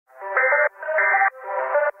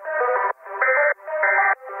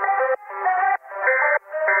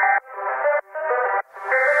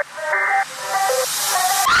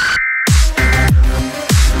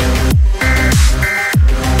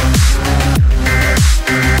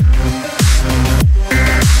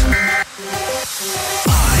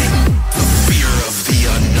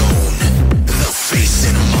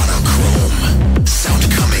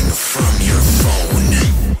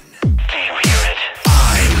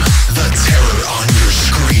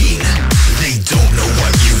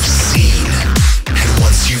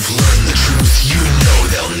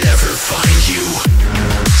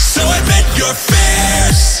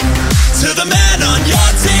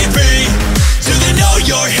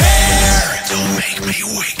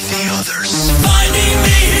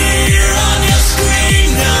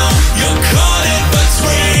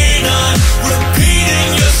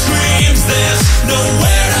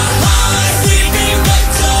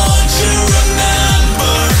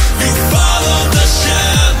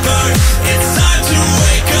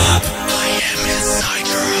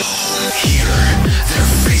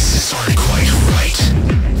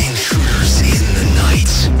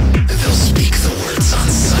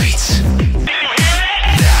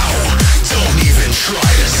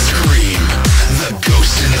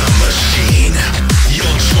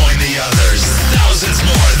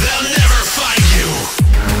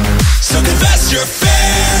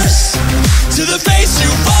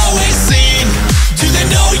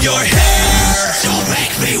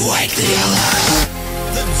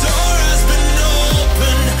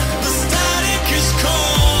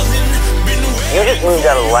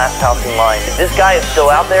last house in line. If this guy is still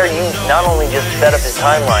out there, you not only just sped up his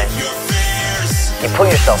timeline, you put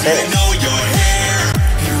yourself in it.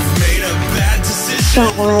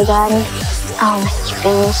 Don't worry, Daddy. I'll let you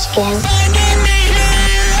finish again.